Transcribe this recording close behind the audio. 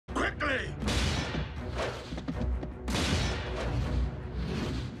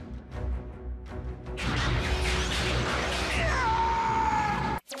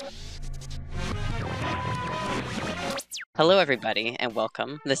Hello everybody, and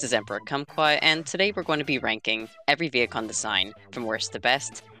welcome. This is Emperor Kumquat, and today we're going to be ranking every VEHICON design from worst to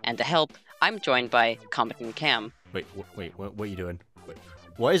best, and to help, I'm joined by Comodin Cam. Wait, what are you doing? Wait,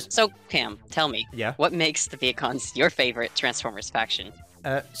 what is... So, Cam, tell me, Yeah? what makes the VEHICONs your favorite Transformers faction?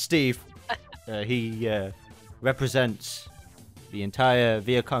 Steve. He represents the entire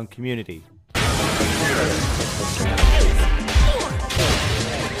VEHICON community.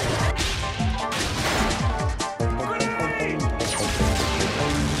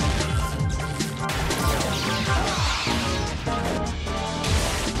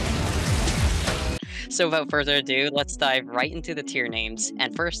 So without further ado, let's dive right into the tier names,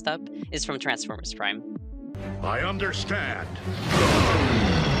 and first up is from Transformers Prime. I understand.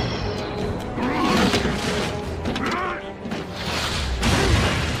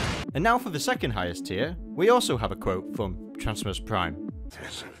 And now for the second highest tier, we also have a quote from Transformers Prime.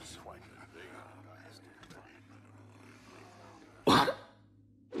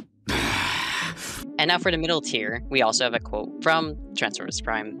 And now for the middle tier, we also have a quote from Transformers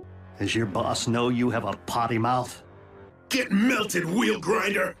Prime. Does your boss know you have a potty mouth? Get melted, wheel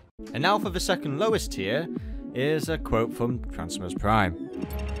grinder! And now for the second lowest tier is a quote from Transformers Prime.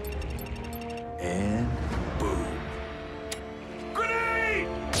 And boom. Grenade!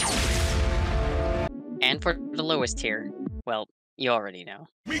 And for the lowest tier, well, you already know.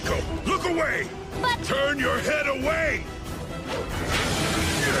 Miko, look away! Turn your head away!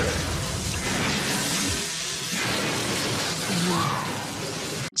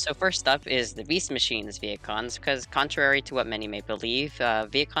 So first up is the Beast Machines VEHICONs, because contrary to what many may believe,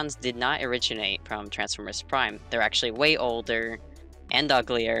 VEHICONs did not originate from Transformers Prime. They're actually way older and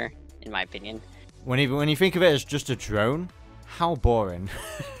uglier, in my opinion. When you think of it as just a drone, how boring.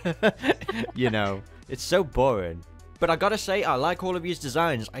 You know, it's so boring. But I gotta say, I like all of these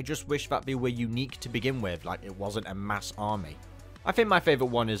designs. I just wish that they were unique to begin with, like it wasn't a mass army. I think my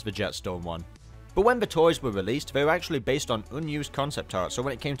favourite one is the Jetstorm one. But when the toys were released, they were actually based on unused concept art, so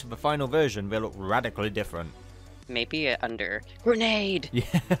when it came to the final version, they looked radically different. Maybe under grenade! Yeah.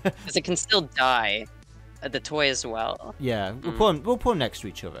 Because it can still die. The toy as well. Yeah, we'll put them next to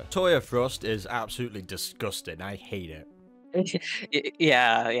each other. Toya Thrust is absolutely disgusting. I hate it.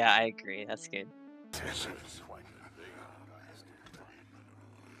 Yeah, I agree. That's good.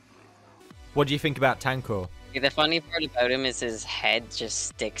 What do you think about Tanko? The funny part about him is his head just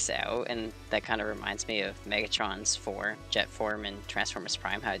sticks out, and that kind of reminds me of Megatron's jet form in Transformers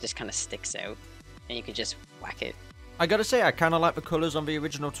Prime, how it just kind of sticks out, and you could just whack it. I gotta say, I kinda like the colours on the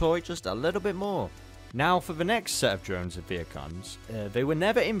original toy just a little bit more. Now for the next set of drones of VEHICONs, they were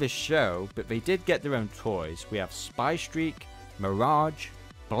never in this show, but they did get their own toys. We have Spy Streak, Mirage,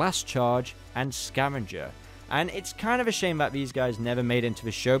 Blast Charge, and Scavenger. And it's kind of a shame that these guys never made it into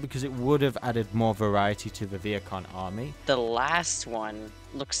the show because it would have added more variety to the VEHICON army. The last one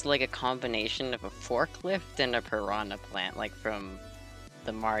looks like a combination of a forklift and a piranha plant, like from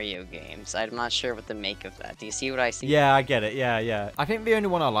the Mario games. I'm not sure what to make of that. Do you see what I see? Yeah, I get it. Yeah. I think the only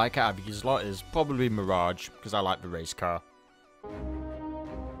one I like out of these lot is probably Mirage because I like the race car.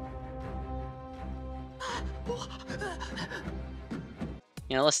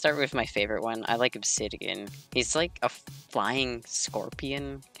 You know, let's start with my favorite one. I like Obsidian. He's like a flying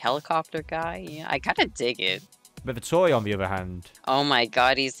scorpion helicopter guy. Yeah, I kind of dig it. But the toy, on the other hand... Oh my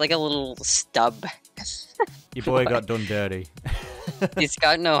god, he's like a little stub. Your boy got done dirty. He's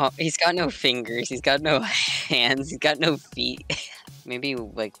got no fingers. He's got no hands. He's got no feet. Maybe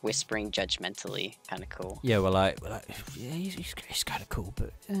like whispering judgmentally, kind of cool. Yeah, yeah, he's kind of cool,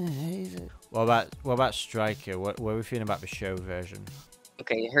 but what about Striker? What are we feeling about the show version?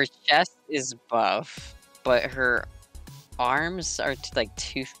 Okay, her chest is buff, but her arms are like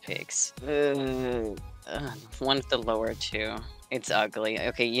toothpicks. One of the lower two. It's ugly.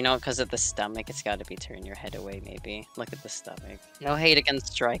 Okay, you know, because of the stomach, it's got to be turn your head away, maybe. Look at the stomach. No hate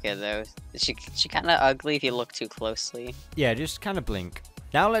against Striker, though. She kind of ugly if you look too closely. Yeah, just kind of blink.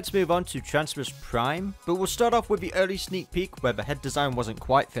 Now let's move on to Transformers Prime, but we'll start off with the early sneak peek where the head design wasn't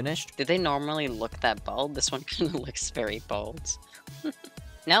quite finished. Do they normally look that bald? This one kind of looks very bald.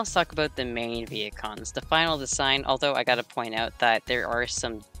 Now let's talk about the main VEHICONs. The final design, although I gotta point out that there are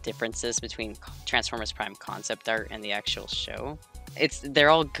some differences between Transformers Prime concept art and the actual show. They're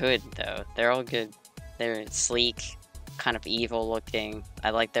all good though. They're all good. They're sleek, kind of evil looking.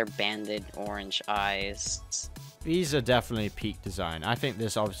 I like their banded orange eyes. These are definitely peak design. I think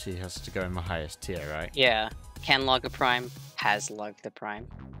this obviously has to go in my highest tier, right? Yeah. Can log a Prime, has logged the Prime.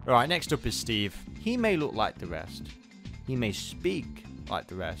 Alright, next up is Steve. He may look like the rest. He may speak like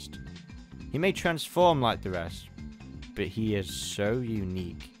the rest. He may transform like the rest. But he is so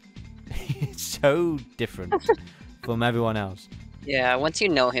unique. It's so different from everyone else. Yeah, once you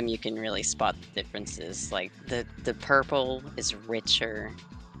know him, you can really spot the differences. Like, the purple is richer.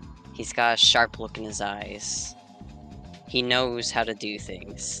 He's got a sharp look in his eyes. He knows how to do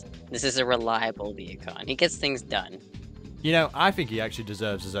things. This is a reliable VEHICON. He gets things done. You know, I think he actually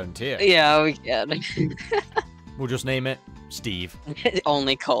deserves his own tier. Yeah, we can. We'll just name it Steve.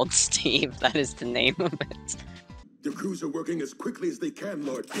 Only called Steve. That is the name of it. The crews are working as quickly as they can,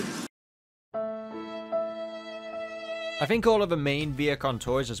 Lord. I think all of the main VEHICON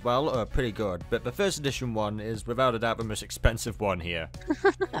toys as well are pretty good, but the first edition one is without a doubt the most expensive one here.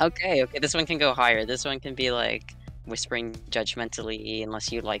 Okay, this one can go higher. This one can be like whispering judgmentally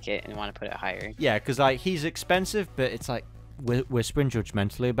unless you like it and want to put it higher. Yeah, because like he's expensive, but it's like whispering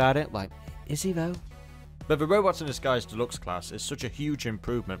judgmentally about it. Like, is he though? But the Robots in Disguise Deluxe class is such a huge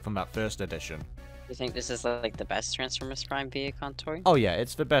improvement from that first edition. You think this is like the best Transformers Prime VEHICON toy? Oh yeah,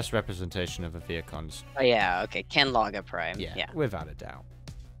 it's the best representation of the VEHICONs. Oh yeah, okay, Ken Laga Prime. Yeah. Without a doubt.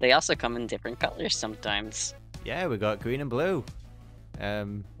 They also come in different colors sometimes. Yeah, we got green and blue.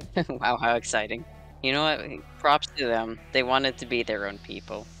 Wow, how exciting. You know what? Props to them. They wanted to be their own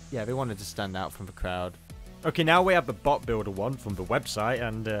people. Yeah, they wanted to stand out from the crowd. Okay, now we have the Bot Builder one from the website,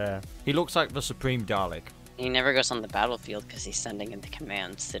 and he looks like the Supreme Dalek. He never goes on the battlefield because he's sending in the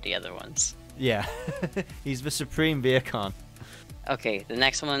commands to the other ones. Yeah, he's the Supreme VEHICON. Okay, the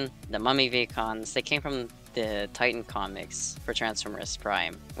next one, the Mummy VEHICONs, they came from the Titan comics for Transformers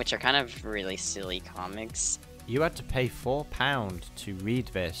Prime, which are kind of really silly comics. You had to pay £4 to read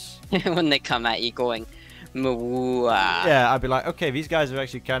this. When they come at you going, Mwah. Yeah, I'd be like, okay, these guys are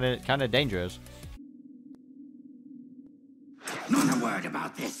actually kind of dangerous. Not a word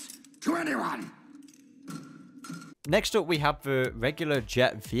about this to anyone. Next up, we have the regular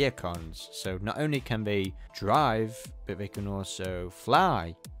jet VEHICONs. So not only can they drive, but they can also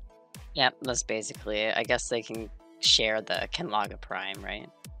fly. Yep, that's basically it. I guess they can share the Ken Laga Prime, right?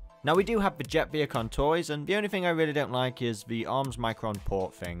 Now we do have the jet VEHICON toys, and the only thing I really don't like is the arms micron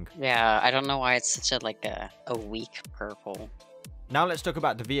port thing. Yeah, I don't know why it's such a weak purple. Now let's talk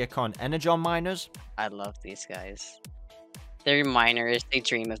about the VEHICON Energon miners. I love these guys. They're miners, they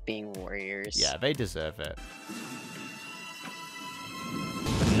dream of being warriors. Yeah, they deserve it.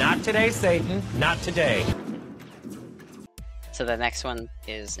 Not today, Satan. Not today. So the next one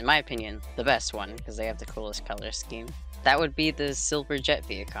is, in my opinion, the best one, because they have the coolest color scheme. That would be the Silver Jet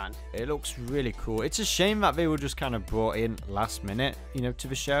VEHICON. It looks really cool. It's a shame that they were just kind of brought in last minute, you know, to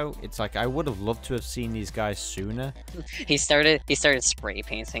the show. It's like, I would have loved to have seen these guys sooner. He started spray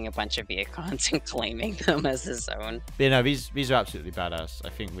painting a bunch of VEHICONs and claiming them as his own. But, you know, these are absolutely badass. I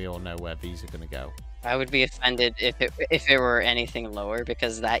think we all know where these are going to go. I would be offended if it were anything lower,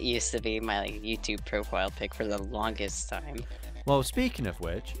 because that used to be my YouTube profile pic for the longest time. Well, speaking of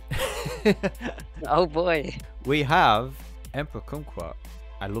which... Oh boy. We have Emperor Kumquat.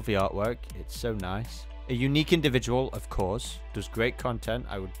 I love the artwork. It's so nice. A unique individual, of course. Does great content.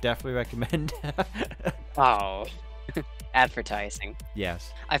 I would definitely recommend. Oh. Advertising.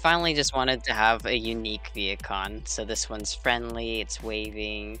 Yes. I finally just wanted to have a unique VEHICON. So this one's friendly, it's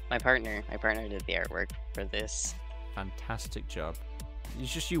waving. My partner did the artwork for this. Fantastic job.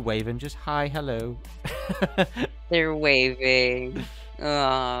 It's just you waving, just hi, hello. They're waving.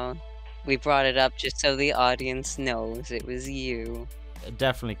 Oh, we brought it up just so the audience knows it was you. It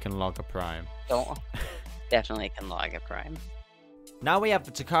definitely can log a prime. Don't. Definitely can log a prime. Now we have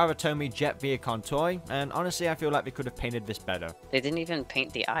the Takara Tomy Jet VEHICON toy, and honestly I feel like they could have painted this better. They didn't even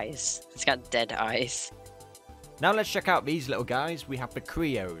paint the eyes. It's got dead eyes. Now let's check out these little guys. We have the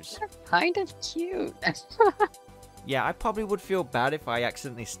Creos. They're kind of cute. Yeah, I probably would feel bad if I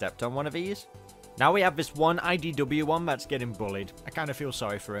accidentally stepped on one of these. Now we have this one IDW one that's getting bullied. I kind of feel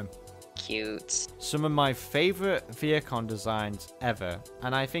sorry for him. Cute. Some of my favorite VEHICON designs ever,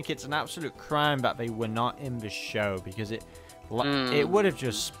 and I think it's an absolute crime that they were not in the show, because it would have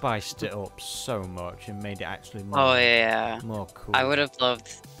just spiced it up so much and made it actually more cool. I would have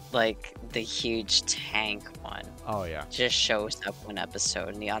loved like the huge tank one. Oh yeah. Just shows up one episode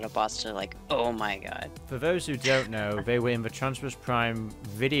and the Autobots are like, oh my god. For those who don't know, they were in the Transformers Prime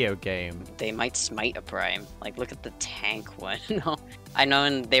video game. They might smite a Prime. Like, look at the tank one. I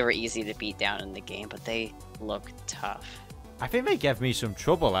know they were easy to beat down in the game, but they look tough. I think they gave me some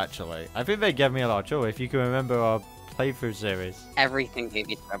trouble, actually. I think they gave me a lot of trouble, if you can remember our playthrough series. Everything gave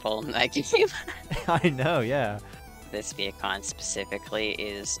you trouble in that game. I know, yeah. This VEHICON specifically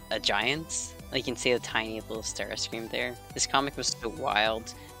is a giant. Like, you can see a tiny little Starscream there. This comic was so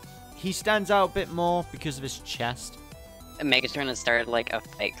wild. He stands out a bit more because of his chest. Megatron had started like a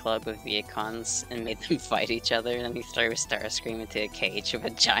fight club with VEHICONs and made them fight each other, and then he threw Starscream into a cage with a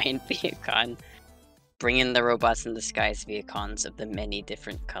giant VEHICON. Bring in the robots in disguise VEHICONs of the many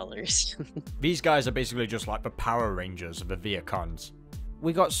different colors. These guys are basically just like the Power Rangers of the VEHICONs.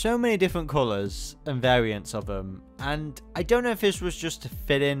 We got so many different colors and variants of them, and I don't know if this was just to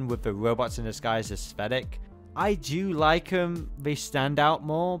fit in with the robots in disguise aesthetic. I do like them, they stand out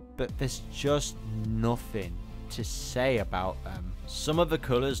more, but there's just nothing to say about them. Some of the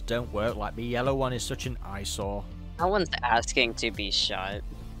colors don't work, like the yellow one is such an eyesore. That one's asking to be shot.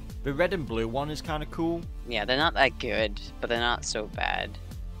 The red and blue one is kind of cool. Yeah, they're not that good, but they're not so bad.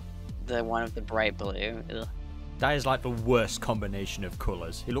 The one with the bright blue. Ugh. That is like the worst combination of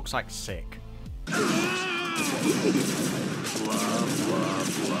colors. He looks like sick.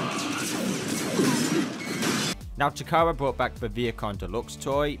 Now Takara brought back the VEHICON Deluxe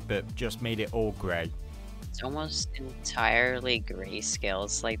toy, but just made it all grey. It's almost entirely grayscale.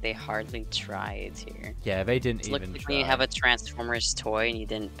 It's like they hardly tried here. Yeah, they didn't Look, even like try. when you have a Transformers toy and you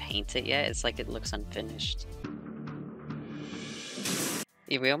didn't paint it yet, it's like it looks unfinished.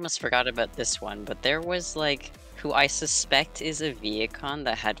 Yeah, we almost forgot about this one, but there was like, who I suspect is a VEHICON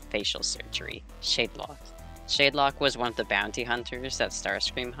that had facial surgery. Shadelock. Shadelock was one of the bounty hunters that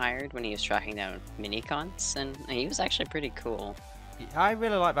Starscream hired when he was tracking down minicons, and he was actually pretty cool. I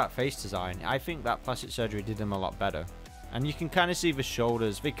really like that face design. I think that plastic surgery did him a lot better. And you can kind of see the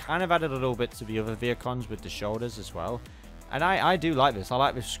shoulders. They kind of added a little bit to the other VEHICONs with the shoulders as well. And I do like this. I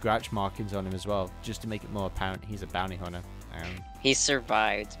like the scratch markings on him as well, just to make it more apparent he's a bounty hunter. He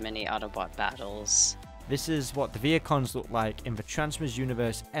survived many Autobot battles. This is what the VEHICONs look like in the Transformers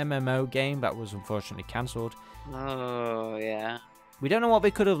Universe MMO game that was unfortunately cancelled. Oh, yeah. We don't know what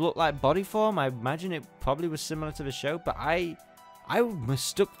they could have looked like body form. I imagine it probably was similar to the show, but I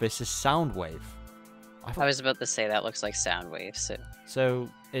mistook this as Soundwave. I was about to say that looks like Soundwave, so... So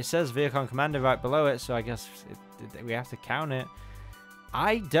it says VEHICON Commander right below it, so I guess we have to count it.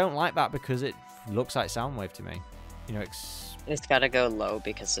 I don't like that because it looks like Soundwave to me. You know, it's gotta go low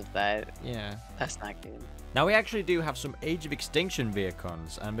because of that. Yeah. That's not good. Now we actually do have some Age of Extinction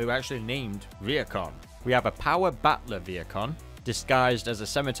VEHICONs, and they were actually named VEHICON. We have a Power Battler VEHICON, disguised as a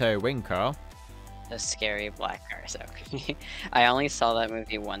cemetery wing car. The scary black cars, okay. I only saw that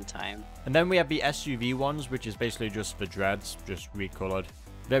movie one time. And then we have the SUV ones, which is basically just the dreads, just recolored.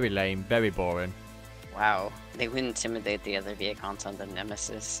 Very lame, very boring. Wow, they would intimidate the other VEHICONs on the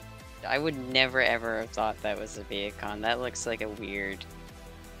Nemesis. I would never ever have thought that was a VEHICON. That looks like a weird...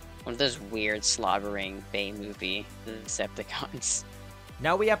 one of those weird slobbering Bay movie Decepticons.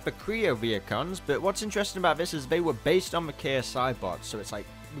 Now we have the Creo VEHICONs, but what's interesting about this is they were based on the KSI bots, so it's like,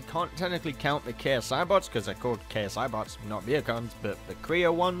 we can't technically count the KSI bots because they're called KSI bots, not VEHICONs, but the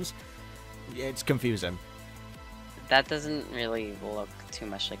Creo ones, it's confusing. That doesn't really look too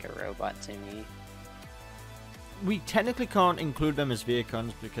much like a robot to me. We technically can't include them as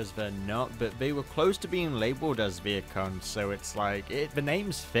VEHICONs because they're not, but they were close to being labeled as VEHICONs, so it's like, the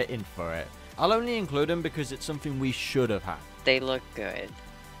name's fitting for it. I'll only include them because it's something we should have had. They look good.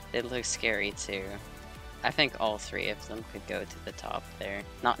 They look scary too. I think all three of them could go to the top there.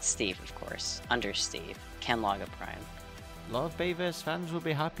 Not Steve, of course. Under Steve. Ken Loga Prime. A lot of Bayverse fans will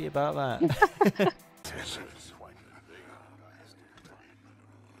be happy about that.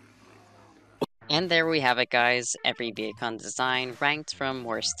 And there we have it, guys. Every VEHICON design ranked from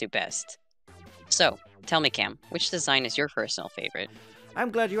worst to best. So, tell me, Cam, which design is your personal favorite?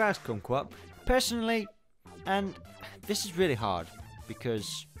 I'm glad you asked, Kumquat. Personally, and this is really hard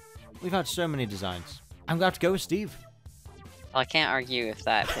because we've had so many designs. I'm going to have to go with Steve. Well, I can't argue with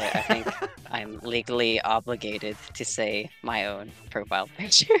that, but I think I'm legally obligated to say my own profile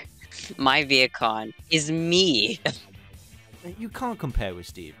picture. My VEHICON is me. You can't compare with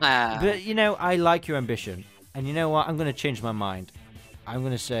Steve. Ah. But, you know, I like your ambition. And you know what? I'm going to change my mind. I'm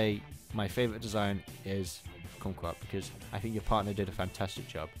going to say my favorite design is Kumquat because I think your partner did a fantastic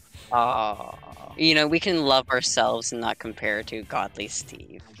job. Oh, you know, we can love ourselves and not compare to godly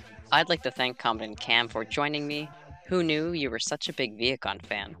Steve. I'd like to thank Comodin Cam for joining me. Who knew you were such a big VEHICON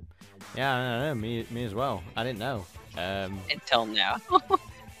fan? Yeah, I know, me as well. I didn't know. Until now.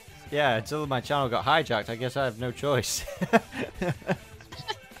 Yeah, until my channel got hijacked, I guess I have no choice.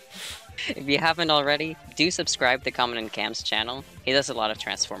 If you haven't already, do subscribe to Comodin Cam's channel. He does a lot of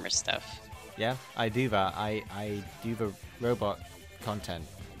Transformers stuff. Yeah, I do that. I do the robot content.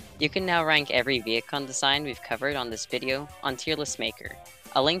 You can now rank every VEHICON design we've covered on this video on Tierlist Maker.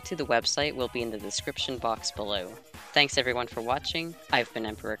 A link to the website will be in the description box below. Thanks everyone for watching. I've been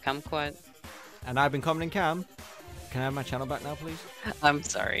Emperor Kumquat. And I've been Comodin Cam. Can I have my channel back now, please? I'm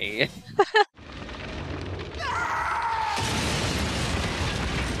sorry.